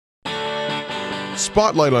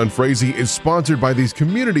Spotlight on Frazee is sponsored by these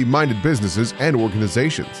community-minded businesses and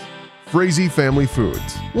organizations. Frazee Family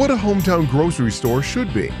Foods, what a hometown grocery store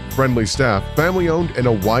should be. Friendly staff, family-owned, and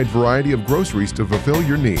a wide variety of groceries to fulfill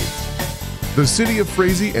your needs. The City of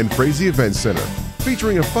Frazee and Frazee Event Center,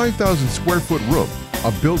 featuring a 5,000 square foot room,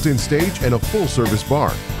 a built-in stage, and a full-service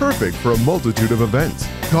bar, perfect for a multitude of events.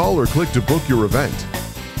 Call or click to book your event.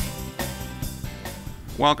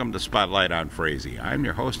 Welcome to Spotlight on Frazee. I'm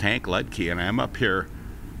your host, Hank Ledke, and I'm up here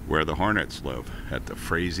where the Hornets live, at the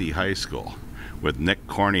Frazee High School, with Nick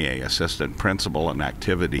Cornier, Assistant Principal and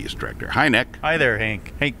Activities Director. Hi, Nick. Hi there,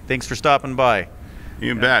 Hank. Hey, thanks for stopping by.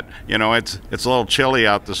 You bet. You know, it's a little chilly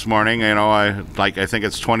out this morning. You know, I think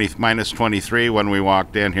it's minus 23 when we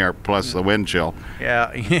walked in here, plus the wind chill.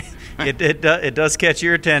 Yeah, it does catch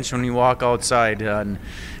your attention when you walk outside, and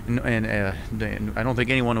I don't think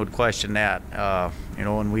anyone would question that. You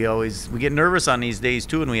know, and we get nervous on these days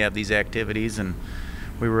too when we have these activities, and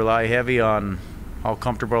we rely heavy on how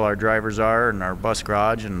comfortable our drivers are and our bus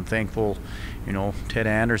garage, and thankful, you know, Ted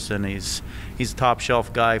Anderson, he's a top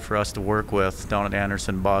shelf guy for us to work with down at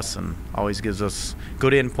Anderson Bus, and always gives us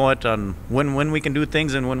good input on when we can do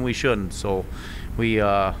things and when we shouldn't. So we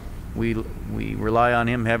rely on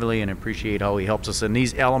him heavily and appreciate how he helps us in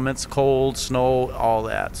these elements, cold, snow, all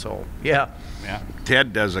that. So yeah.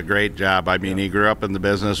 Ted does a great job. I mean, he grew up in the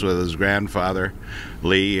business with his grandfather,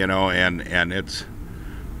 Lee, you know, and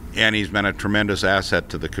he's been a tremendous asset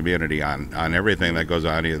to the community on everything that goes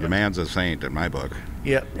on here. The man's a saint in my book.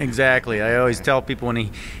 Yeah, exactly. I always tell people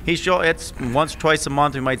when it's once or twice a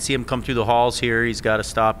month we might see him come through the halls here. He's got to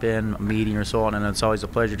stop in a meeting or so on, and it's always a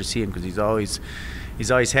pleasure to see him because he's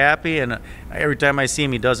always happy, and every time I see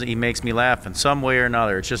him he makes me laugh in some way or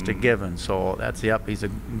another. It's just a given. So he's a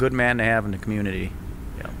good man to have in the community.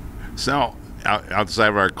 Yeah. So outside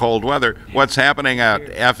of our cold weather, what's happening at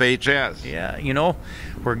FHS? Yeah, you know,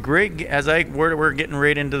 we're great. We're getting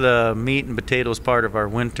right into the meat and potatoes part of our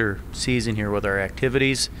winter season here with our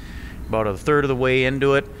activities. About a third of the way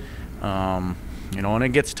into it, you know, and it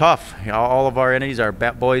gets tough. All of our entities are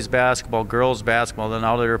boys basketball, girls basketball. Then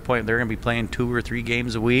now they're going to be playing 2 or 3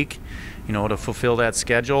 games a week, you know, to fulfill that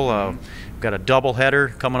schedule. We've got a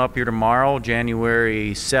doubleheader coming up here tomorrow,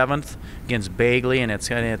 January 7th, against Bagley, and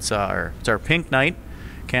it's our Pink Night,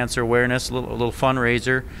 cancer awareness, a little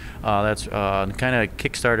fundraiser. That's kind of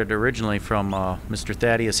kick-started originally from Mr.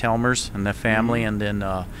 Thaddeus Helmers and the family, and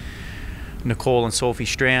then Nicole and Sophie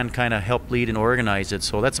Strand kind of helped lead and organize it.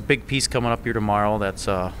 So that's a big piece coming up here tomorrow. That's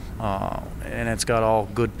and it's got all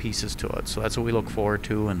good pieces to it. So that's what we look forward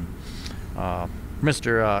to. And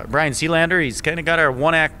Mr. Brian Sealander, he's kind of got our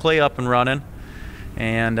one-act play up and running.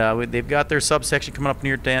 And they've got their subsection coming up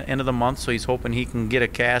near the end of the month, so he's hoping he can get a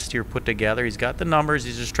cast here put together. He's got the numbers.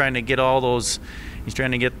 He's just trying to get all those. He's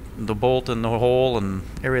trying to get the bolt and the hole and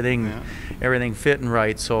everything fitting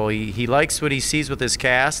right. So he likes what he sees with his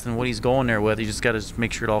cast and what he's going there with. He just got to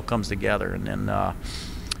make sure it all comes together. And then I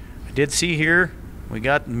did see here we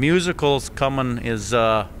got musicals coming, is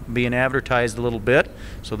being advertised a little bit.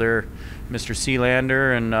 So they're Mr.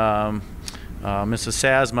 Sealander and Mrs.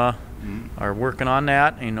 Sasma are working on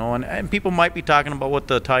that, you know, and people might be talking about what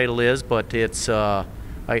the title is, but it's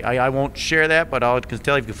I won't share that, but I can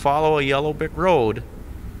tell you, if you follow a yellow brick road,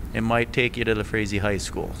 it might take you to the Frazee High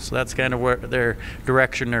School. So that's kind of where their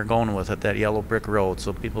direction they're going with it, that yellow brick road,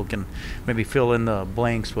 so people can maybe fill in the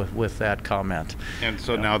blanks with that comment. And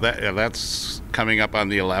so now that's coming up on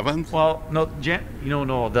the 11th? Well,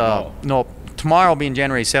 no, tomorrow being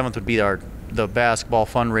January 7th would be the basketball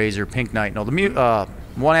fundraiser, Pink Night. No, the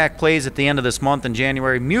one act plays at the end of this month in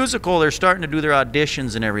January. Musical, they're starting to do their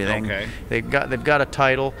auditions and everything. Okay. They've got a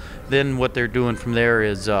title. Then what they're doing from there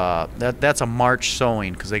is that's a March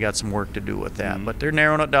sewing, because they got some work to do with that. But they're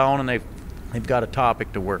narrowing it down, and they've got a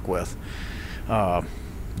topic to work with.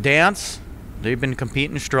 Dance, they've been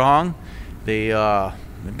competing strong. They've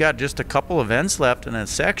got just a couple events left, and then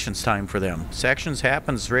sections time for them. Sections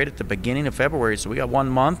happens right at the beginning of February, so we got 1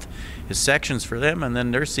 month is sections for them, and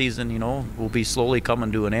then their season, you know, will be slowly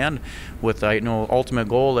coming to an end with, you know, ultimate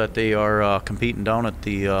goal that they are competing down at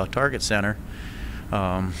the Target Center.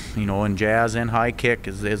 You know, in jazz and high kick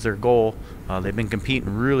is their goal. They've been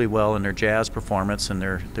competing really well in their jazz performance, and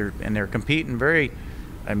they're competing very.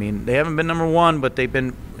 I mean, they haven't been number 1, but they've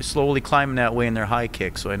been slowly climbing that way in their high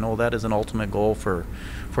kick. So I know that is an ultimate goal for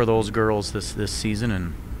those girls this season.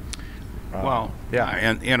 And well, yeah,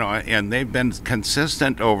 and you know, and they've been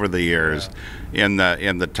consistent over the years in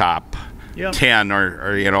the top 10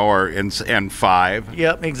 or you know, or in 5.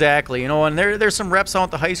 Yep, exactly. You know, and there's some reps out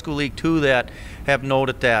at the high school league too that have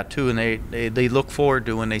noted that too, and they look forward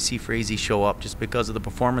to when they see Frazee show up, just because of the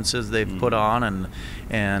performances they've put on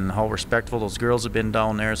and how respectful those girls have been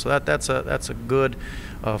down there. So that's a good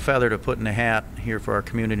feather to put in the hat here for our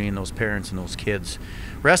community and those parents and those kids.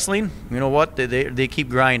 Wrestling, you know what? They keep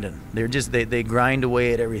grinding. They grind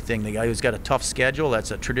away at everything. The guy who's got a tough schedule,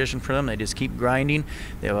 that's a tradition for them. They just keep grinding.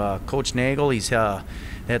 They have Coach Nagel. He's had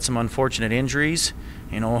some unfortunate injuries,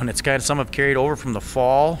 you know, and it's kind of some have carried over from the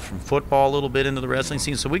fall, from football a little bit into the wrestling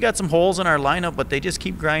scene. So we got some holes in our lineup, but they just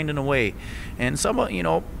keep grinding away. And some, you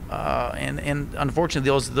know, and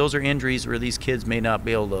unfortunately those are injuries where these kids may not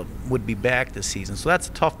be able to would be back this season. So that's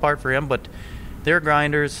a tough part for him, but they're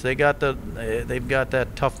grinders. They've got that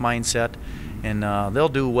tough mindset, and they'll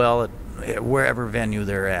do well at wherever venue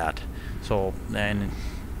they're at. So, and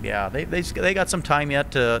yeah, they got some time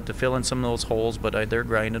yet to fill in some of those holes, but they're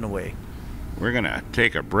grinding away. We're going to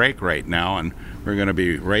take a break right now, and we're going to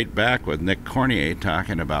be right back with Nick Cornier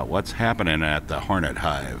talking about what's happening at the Hornet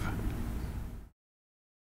Hive.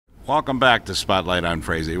 Welcome back to Spotlight on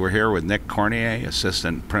Frazee. We're here with Nick Cornier,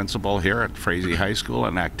 assistant principal here at Frazee High School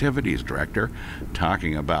and activities director,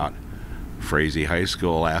 talking about Frazee High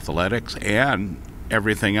School athletics and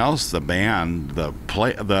everything else, the band, the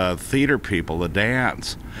play, the theater people, the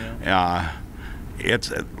dance. Yeah.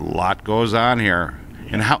 It's a lot goes on here.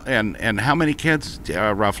 Yeah. And how many kids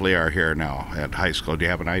roughly are here now at high school? Do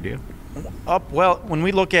you have an idea? Well, when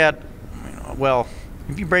we look at, well,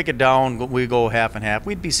 if you break it down, we go half and half.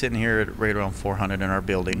 We'd be sitting here at right around 400 in our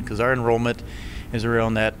building, because our enrollment is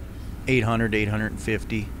around that 800,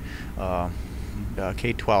 850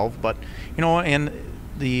 K-12. But you know, and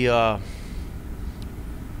the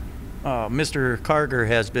Mr. Karger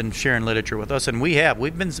has been sharing literature with us, and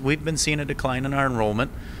we've been seeing a decline in our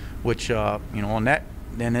enrollment, which you know,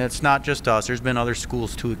 and it's not just us. There's been other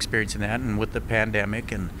schools too experiencing that, and with the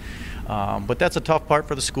pandemic and. But that's a tough part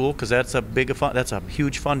for the school, because that's a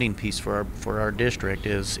huge funding piece for our district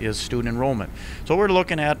is student enrollment. So we're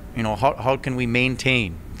looking at, you know, how can we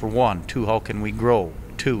maintain, for one, two, how can we grow,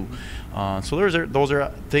 two. So those are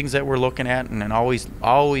things that we're looking at, and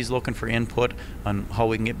always looking for input on how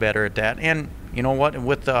we can get better at that. And you know what,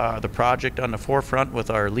 with the project on the forefront with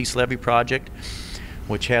our lease levy project,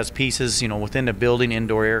 which has pieces, you know, within the building,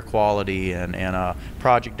 indoor air quality, and a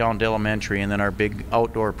project down to elementary, and then our big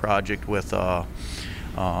outdoor project with the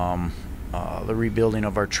rebuilding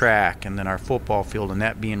of our track, and then our football field, and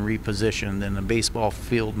that being repositioned, and the baseball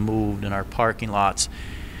field moved, and our parking lots.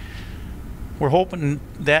 We're hoping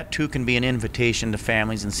that too can be an invitation to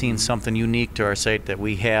families and seeing something unique to our site, that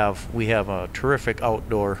we have a terrific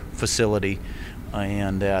outdoor facility.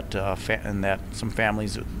 And that some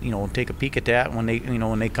families, you know, take a peek at that when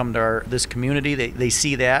they come to this community, they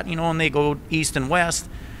see that, you know, and they go east and west,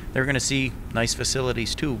 they're going to see nice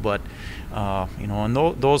facilities too. But you know, and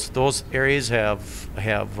those areas have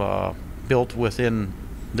built within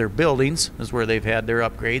their buildings is where they've had their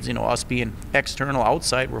upgrades. You know, us being external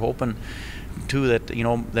outside, we're hoping too that, you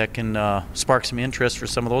know, that can spark some interest for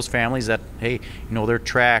some of those families that, hey, you know, their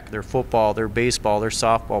track, their football, their baseball, their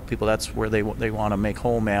softball people, that's where they want to make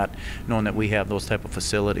home at, knowing that we have those type of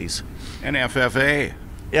facilities. And FFA.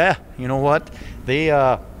 Yeah, you know what,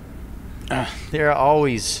 they're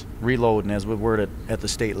always reloading, as we word at the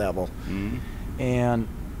state level. And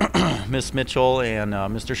Miss Mitchell and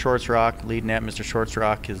Mr. Shortsrock leading that. Mr.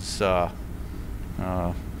 Shortsrock is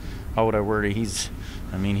how would I word it, he's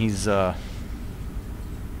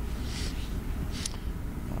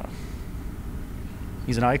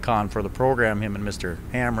an icon for the program, him and Mr.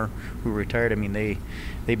 Hammer, who retired. I mean,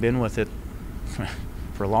 they've been with it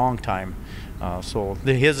for a long time. So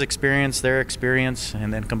his experience, their experience,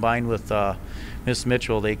 and then combined with Miss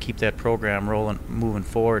Mitchell, they keep that program rolling, moving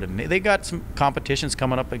forward. And they got some competitions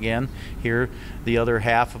coming up again here, the other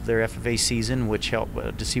half of their FFA season, which help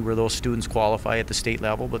to see where those students qualify at the state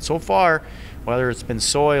level. But so far, whether it's been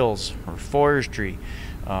soils or forestry,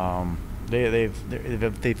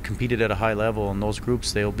 they've competed at a high level, and those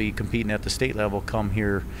groups, they'll be competing at the state level come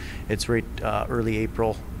here. It's right early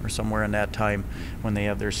April or somewhere in that time when they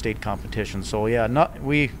have their state competition. So yeah,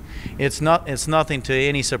 it's nothing to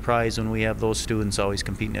any surprise when we have those students always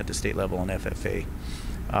competing at the state level in FFA.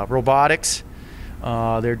 Robotics,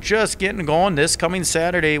 they're just getting going this coming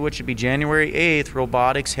Saturday, which would be January 8th.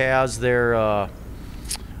 Robotics has their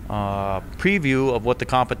preview of what the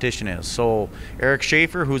competition is. So Eric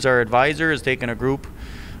Schaefer, who's our advisor, is taking a group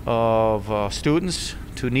of students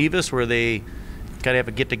to Nevis, where they kind of have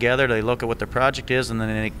a get-together. They look at what the project is, and then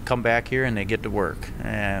they come back here and they get to work.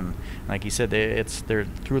 And like he said, they're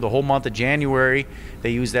through the whole month of January.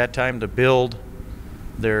 They use that time to build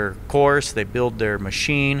their course, they build their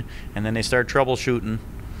machine, and then they start troubleshooting.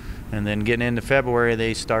 And then getting into February,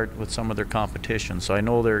 they start with some of their competition. So I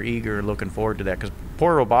know they're eager, looking forward to that. Because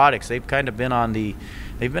Poor Robotics, they've kind of been on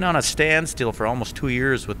a standstill for almost 2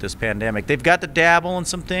 years with this pandemic. They've got to dabble in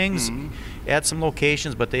some things at some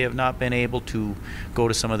locations, but they have not been able to go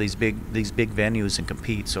to some of these big venues and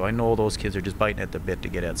compete. So I know those kids are just biting at the bit to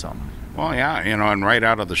get at something. Well, yeah, and right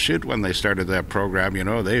out of the chute when they started that program,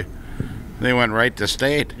 they went right to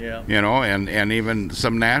state, and even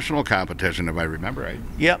some national competition, if I remember right.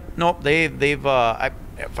 Yep. Nope. They've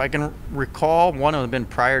if I can recall, one of them been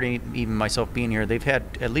prior to even myself being here. They've had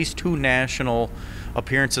at least 2 national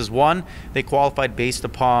appearances. One, they qualified based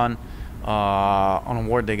upon an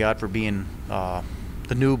award they got for being the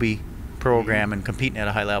newbie program and competing at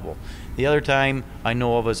a high level. The other time I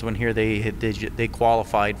know of is when here they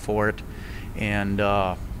qualified for it, and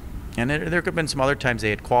there could have been some other times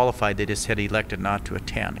they had qualified, they just had elected not to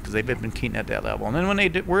attend because they've been competing at that level. And then when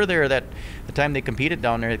they were there, the time they competed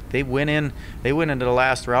down there, they went into the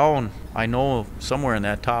last round. I know somewhere in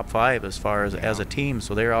that top 5 as far as a team.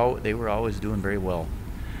 So they were always doing very well.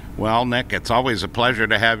 Well, Nick, it's always a pleasure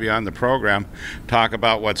to have you on the program, talk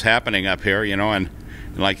about what's happening up here, and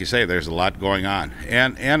like you say, there's a lot going on,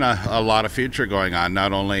 and a lot of future going on.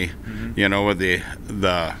 Not only, with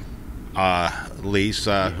the lease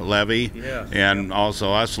levy, and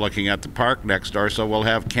also us looking at the park next door, so we'll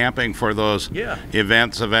have camping for those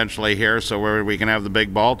events eventually here, so where we can have the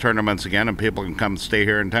big ball tournaments again and people can come stay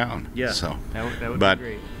here in town. So that would be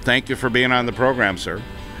great. Thank you for being on the program, sir.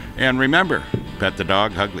 And remember, pet the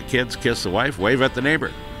dog, hug the kids, kiss the wife, wave at the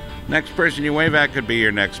neighbor. Next person you wave at could be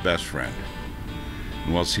your next best friend.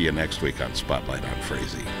 And we'll see you next week on Spotlight on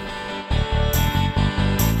Frazee.